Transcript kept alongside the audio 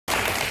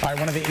All right,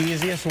 one of the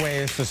easiest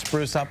ways to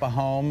spruce up a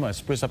home, or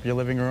spruce up your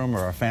living room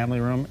or a family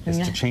room is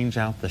to change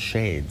out the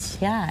shades.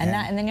 Yeah,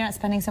 and then you're not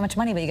spending so much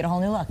money, but you get a whole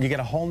new look. You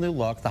get a whole new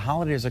look. The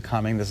holidays are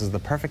coming. This is the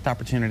perfect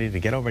opportunity to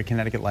get over to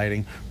Connecticut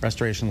Lighting,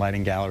 Restoration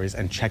Lighting Galleries,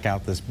 and check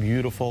out this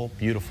beautiful,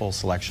 beautiful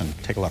selection.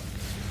 Take a look.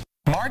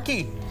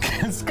 Marky!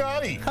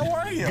 Scotty! How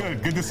are you?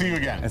 Good to see you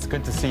again. It's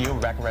good to see you.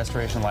 We're back at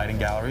Restoration Lighting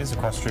Galleries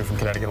across the street from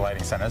Connecticut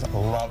Lighting Centers.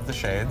 Love the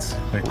shades.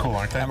 They're cool,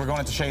 aren't they? And we're going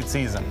into shade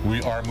season.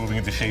 We are moving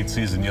into shade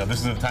season. You know, this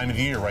is the time of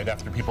the year right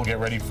after people get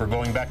ready for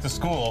going back to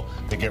school.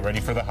 They get ready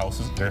for their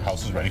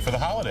houses ready for the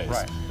holidays.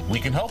 Right. We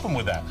can help them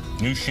with that.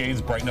 New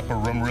shades brighten up a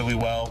room really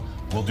well.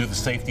 We'll do the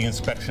safety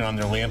inspection on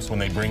their lamps when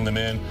they bring them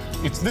in.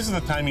 This is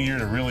the time of year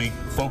to really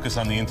focus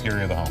on the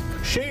interior of the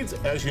home. Shades,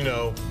 as you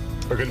know,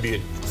 are going to be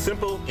a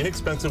simple,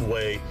 inexpensive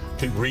way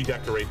to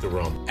redecorate the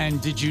room.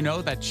 And did you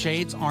know that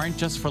shades aren't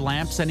just for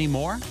lamps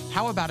anymore?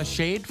 How about a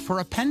shade for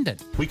a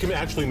pendant? We can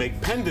actually make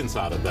pendants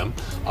out of them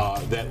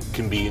that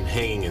can be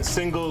hanging in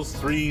singles,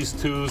 threes,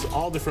 twos,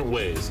 all different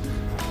ways.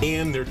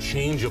 And they're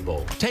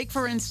changeable. Take,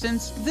 for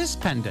instance, this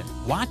pendant.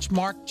 Watch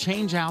Mark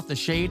change out the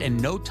shade in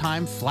no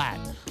time flat.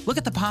 Look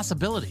at the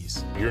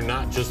possibilities. You're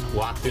not just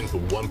locked into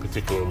one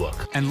particular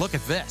look. And look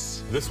at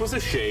this. This was a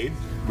shade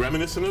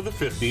reminiscent of the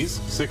 50s,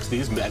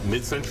 60s, that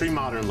mid-century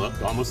modern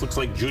look. Almost looks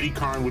like Judy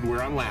Carn would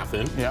wear on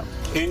Laugh-In. Yep.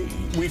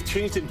 And we've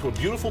changed it into a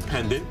beautiful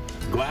pendant.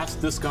 Glass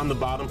disc on the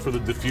bottom for the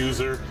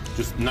diffuser.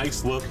 Just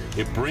nice look.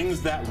 It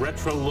brings that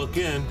retro look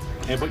in,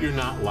 but you're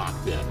not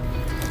locked in.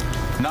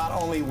 Not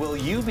only will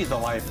you be the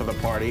life of the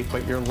party,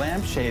 but your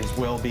lampshades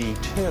will be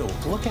too.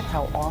 Look at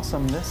how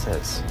awesome this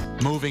is.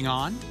 Moving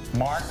on.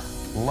 Mark,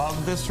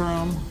 love this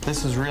room.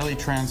 This is really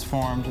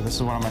transformed. This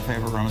is one of my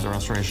favorite rooms at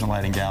Restoration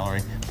Lighting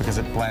Gallery because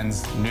it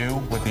blends new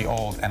with the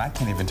old, and I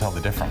can't even tell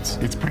the difference.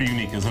 It's pretty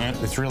unique, isn't it?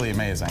 It's really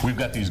amazing. We've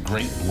got these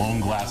great blown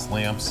glass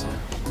lamps.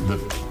 The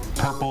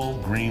purple,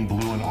 green,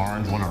 blue, and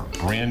orange one are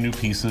brand new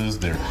pieces.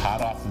 They're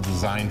hot off the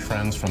design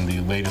trends from the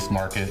latest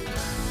market.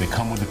 They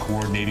come with the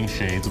coordinating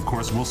shades. Of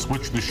course, we'll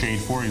switch the shade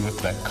for you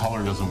if that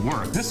color doesn't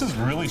work. This is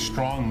really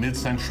strong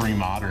mid-century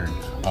modern.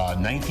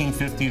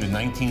 1950 to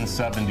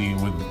 1970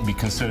 would be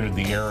considered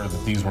the era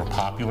that these were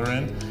popular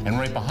in. And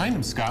right behind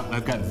them, Scott,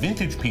 I've got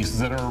vintage pieces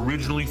that are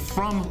originally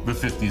from the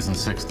 50s and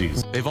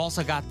 60s. They've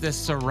also got this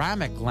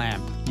ceramic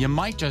lamp. You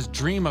might just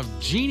dream of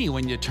Genie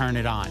when you turn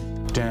it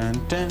on. Dun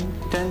dun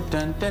dun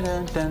dun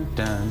dun dun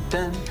dun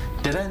dun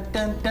dun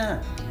dun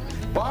dun.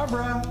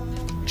 Barbara,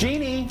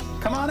 Jeannie,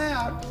 come on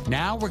out.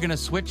 Now we're going to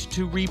switch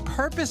to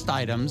repurposed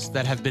items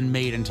that have been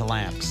made into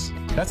lamps.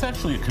 That's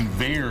actually a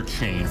conveyor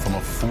chain from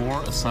a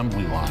floor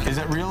assembly line. Is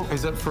it real?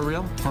 Is it for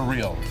real? For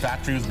real.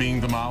 Factory was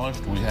being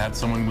demolished. We had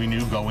someone we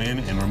knew go in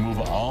and remove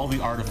all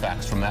the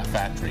artifacts from that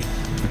factory.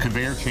 The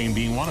conveyor chain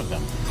being one of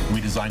them.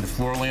 We designed a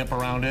floor lamp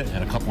around it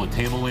and a couple of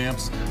table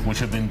lamps, which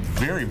have been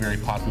very, very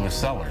popular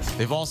sellers.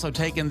 They've also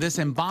taken this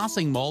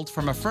embossing mold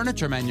from a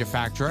furniture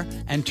manufacturer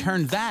and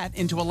turned that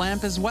into a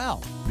lamp as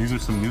well. These are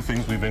some new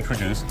things we've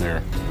introduced.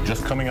 They're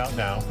just coming out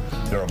now.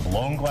 They're a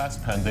blown glass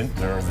pendant.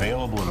 They're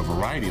available in a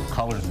variety of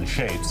colors and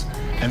shapes,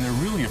 and they're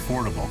really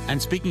affordable.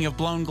 And speaking of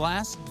blown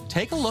glass,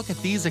 take a look at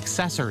these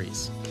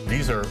accessories.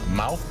 These are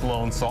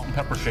mouth-blown salt and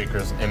pepper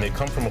shakers, and they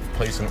come from a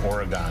place in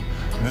Oregon.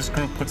 This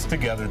group puts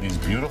together these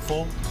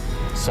beautiful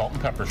salt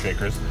and pepper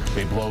shakers.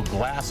 They blow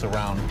glass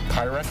around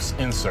Pyrex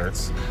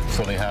inserts,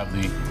 so they have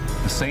the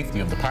safety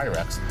of the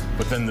Pyrex,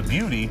 but then the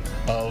beauty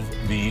of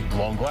the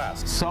blown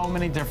glass. So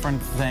many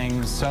different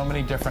things, so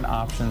many different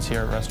options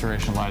here at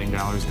Restoration Lighting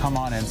Galleries. Come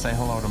on in, say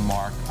hello to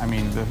Mark. I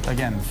mean,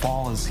 again,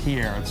 fall is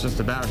here. It's just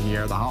about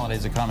here. The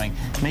holidays are coming.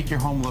 Make your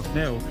home look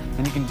new,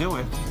 and you can do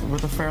it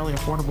with a fairly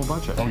affordable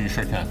budget. Oh, you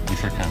sure can. You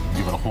sure can.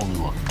 Give it a whole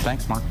new look.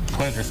 Thanks, Mark.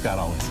 Pleasure, Scott,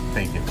 always.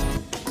 Thank you.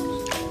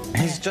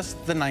 He's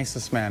just the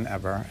nicest man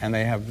ever, and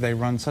they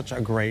run such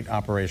a great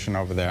operation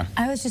over there.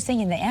 I was just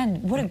thinking, in the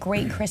end, what a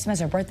great Christmas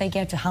or birthday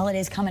gift,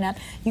 holidays coming up.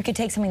 You could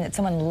take something that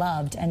someone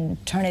loved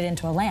and turn it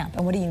into a lamp,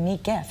 and what a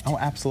unique gift. Oh,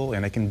 absolutely,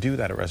 and they can do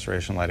that at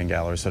Restoration Lighting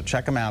Gallery. So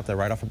check them out. They're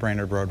right off of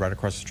Brainerd Road, right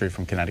across the street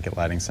from Connecticut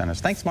Lighting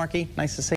Centers. Thanks, Marky. Nice to see you.